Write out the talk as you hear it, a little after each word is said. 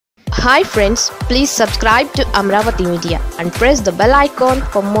Hi friends, please subscribe to Amaravathi Media and press the bell icon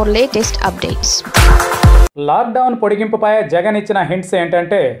for more latest updates. Lockdown పొడిగింపుపై Jagan ఇచ్చిన hints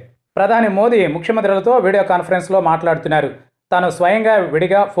ఏంటంటే, ప్రధాని మోదీ ముఖ్యమంత్రులతో video కాన్ఫరెన్స్లో మాట్లాడుతున్నారు. తాను స్వయంగా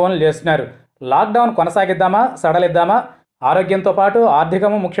విడిగా ఫోన్లు చేస్తున్నారు. లాక్డౌన్ కొనసాగిద్దామా, సడలిద్దామా? ఆరోగ్యంతో పాటు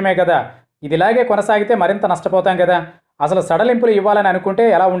ఆర్థికము ముఖ్యమే కదా. ఇదిలాగే కొనసాగితే మరింత నష్టపోతాం కదా. అసలు సడలింపులు ఇవ్వాలని అనుకుంటే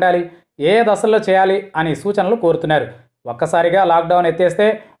ఎలా ఉండాలి, ఏ దశల్లో చేయాలి అని సూచనలు కోరుతున్నారు. ఒక్కసారిగా లాక్డౌన్ ఎత్తేస్తే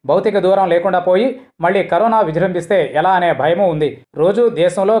భౌతిక దూరం లేకుండా పోయి మళ్ళీ కరోనా విజృంభిస్తే ఎలా అనే భయమూ ఉంది. రోజు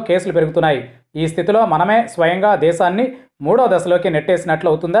దేశంలో కేసులు పెరుగుతున్నాయి. ఈ స్థితిలో మనమే స్వయంగా దేశాన్ని మూడో దశలోకి నెట్టేసినట్లు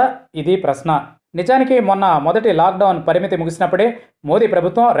అవుతుందా? ఇది ప్రశ్న. నిజానికి మొన్న మొదటి లాక్డౌన్ పరిమితి ముగిసినప్పుడే మోదీ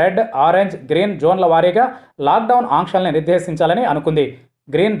ప్రభుత్వం రెడ్, ఆరెంజ్, గ్రీన్ జోన్ల వారీగా లాక్డౌన్ ఆంక్షల్ని నిర్దేశించాలని అనుకుంది.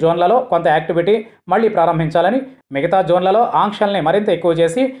 గ్రీన్ జోన్లలో కొంత యాక్టివిటీ మళ్లీ ప్రారంభించాలని, మిగతా జోన్లలో ఆంక్షల్ని మరింత ఎక్కువ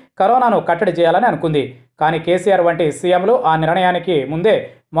చేసి కరోనాను కట్టడి చేయాలని అనుకుంది. కానీ కేసీఆర్ వంటి సీఎంలు ఆ నిర్ణయానికి ముందే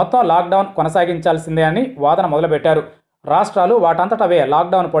మొత్తం లాక్డౌన్ కొనసాగించాల్సిందే అని వాదన మొదలుపెట్టారు. రాష్ట్రాలు వాటంతట అవే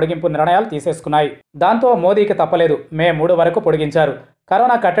లాక్డౌన్ పొడిగింపు నిర్ణయాలు తీసేసుకున్నాయి. దాంతో మోదీకి తప్పలేదు. మే 3 వరకు పొడిగించారు.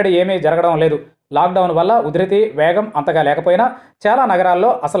 కరోనా కట్టడి ఏమీ జరగడం లేదు. లాక్డౌన్ వల్ల ఉధృతి, వేగం అంతగా లేకపోయినా చాలా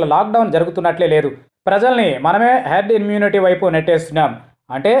నగరాల్లో అసలు లాక్డౌన్ జరుగుతున్నట్లే లేదు. ప్రజల్ని మనమే హెర్డ్ ఇమ్యూనిటీ వైపు నెట్టేస్తున్నాం.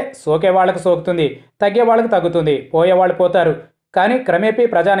 అంటే సోకే వాళ్లకు సోకుతుంది, తగ్గే వాళ్ళకు తగ్గుతుంది, పోయేవాళ్ళు పోతారు. కానీ క్రమేపీ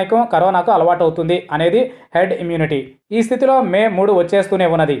ప్రజానీకం కరోనాకు అలవాటు అవుతుంది అనేది హెర్డ్ ఇమ్యూనిటీ. ఈ స్థితిలో మే 3 వచ్చేస్తూనే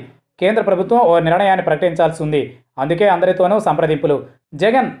ఉన్నది. కేంద్ర ప్రభుత్వం ఓ నిర్ణయాన్ని ప్రకటించాల్సి ఉంది. అందుకే అందరితోనూ సంప్రదింపులు.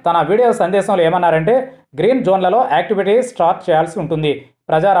 జగన్ తన వీడియో సందేశంలో ఏమన్నారంటే, గ్రీన్ జోన్లలో యాక్టివిటీ స్టార్ట్ చేయాల్సి ఉంటుంది.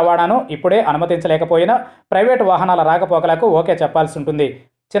 ప్రజా రవాణాను ఇప్పుడే అనుమతించలేకపోయినా ప్రైవేటు వాహనాల రాకపోకలకు ఓకే చెప్పాల్సి ఉంటుంది.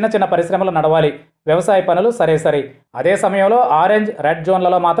 చిన్న చిన్న పరిశ్రమలు నడవాలి. వ్యవసాయ పనులు సరే. అదే సమయంలో ఆరెంజ్, రెడ్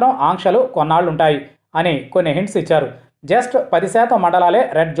జోన్లలో మాత్రం ఆంక్షలు కొన్నాళ్లుంటాయి అని కొన్ని హింట్స్ ఇచ్చారు. Just 10% మండలాలే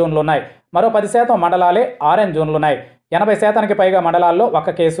red జోన్లున్నాయి. మరో 10% మండలాలే ఆరెంజ్ జోన్లున్నాయి. 80%కి పైగా మండలాల్లో ఒక్క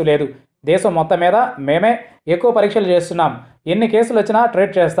కేసు లేదు. దేశం మొత్తం మీద మేమే ఎక్కువ పరీక్షలు చేస్తున్నాం. ఎన్ని కేసులు వచ్చినా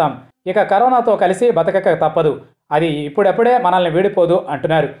ట్రీట్ చేస్తాం. ఇక కరోనాతో కలిసి బతకక తప్పదు. అది ఇప్పుడెప్పుడే మనల్ని వీడిపోదు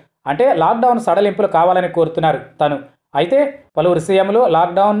అంటున్నారు. అంటే లాక్డౌన్ సడలింపులు కావాలని కోరుతున్నారు తను. అయితే పలువురు సీఎంలు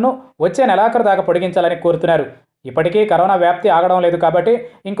లాక్డౌన్ను వచ్చే నెలాఖరు దాకా పొడిగించాలని కోరుతున్నారు. ఇప్పటికీ కరోనా వ్యాప్తి ఆగడం లేదు కాబట్టి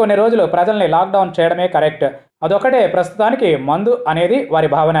ఇంకొన్ని రోజులు ప్రజల్ని లాక్డౌన్ చేయడమే కరెక్ట్. అదొకటే ప్రస్తుతానికి మందు అనేది వారి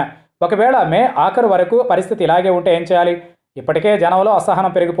భావన. ఒకవేళ మే ఆఖరు వరకు పరిస్థితి ఇలాగే ఉంటే ఏం చేయాలి? ఇప్పటికే జనంలో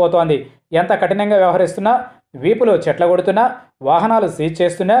అసహనం పెరిగిపోతోంది. ఎంత కఠినంగా వ్యవహరిస్తున్నా, వీపులు చెట్లగొడుతున్నా, వాహనాలు సీజ్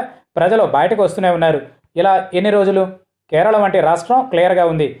చేస్తున్నా ప్రజలు బయటకు వస్తూనే ఉన్నారు. ఇలా ఎన్ని రోజులు? కేరళ వంటి రాష్ట్రం క్లియర్గా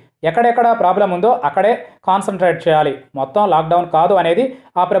ఉంది. ఎక్కడెక్కడ ప్రాబ్లం ఉందో అక్కడే కాన్సన్ట్రేట్ చేయాలి. మొత్తం లాక్డౌన్ కాదు అనేది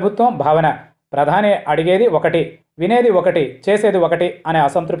ఆ ప్రభుత్వం భావన. ప్రధాని అడిగేది ఒకటి, వినేది ఒకటి, చేసేది ఒకటి అనే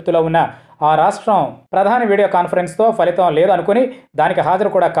అసంతృప్తిలో ఉన్న ఆ రాష్ట్రం ప్రధాని వీడియో కాన్ఫరెన్స్తో ఫలితం లేదు అనుకుని దానికి హాజరు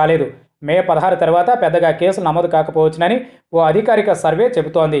కూడా కాలేదు. మే 16 తర్వాత పెద్దగా కేసులు నమోదు కాకపోవచ్చునని ఓ అధికారిక సర్వే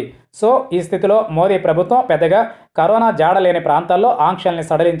చెబుతోంది. సో ఈ స్థితిలో మోదీ ప్రభుత్వం పెద్దగా కరోనా జాడలేని ప్రాంతాల్లో ఆంక్షల్ని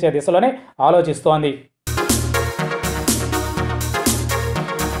సడలించే దిశలోనే ఆలోచిస్తోంది.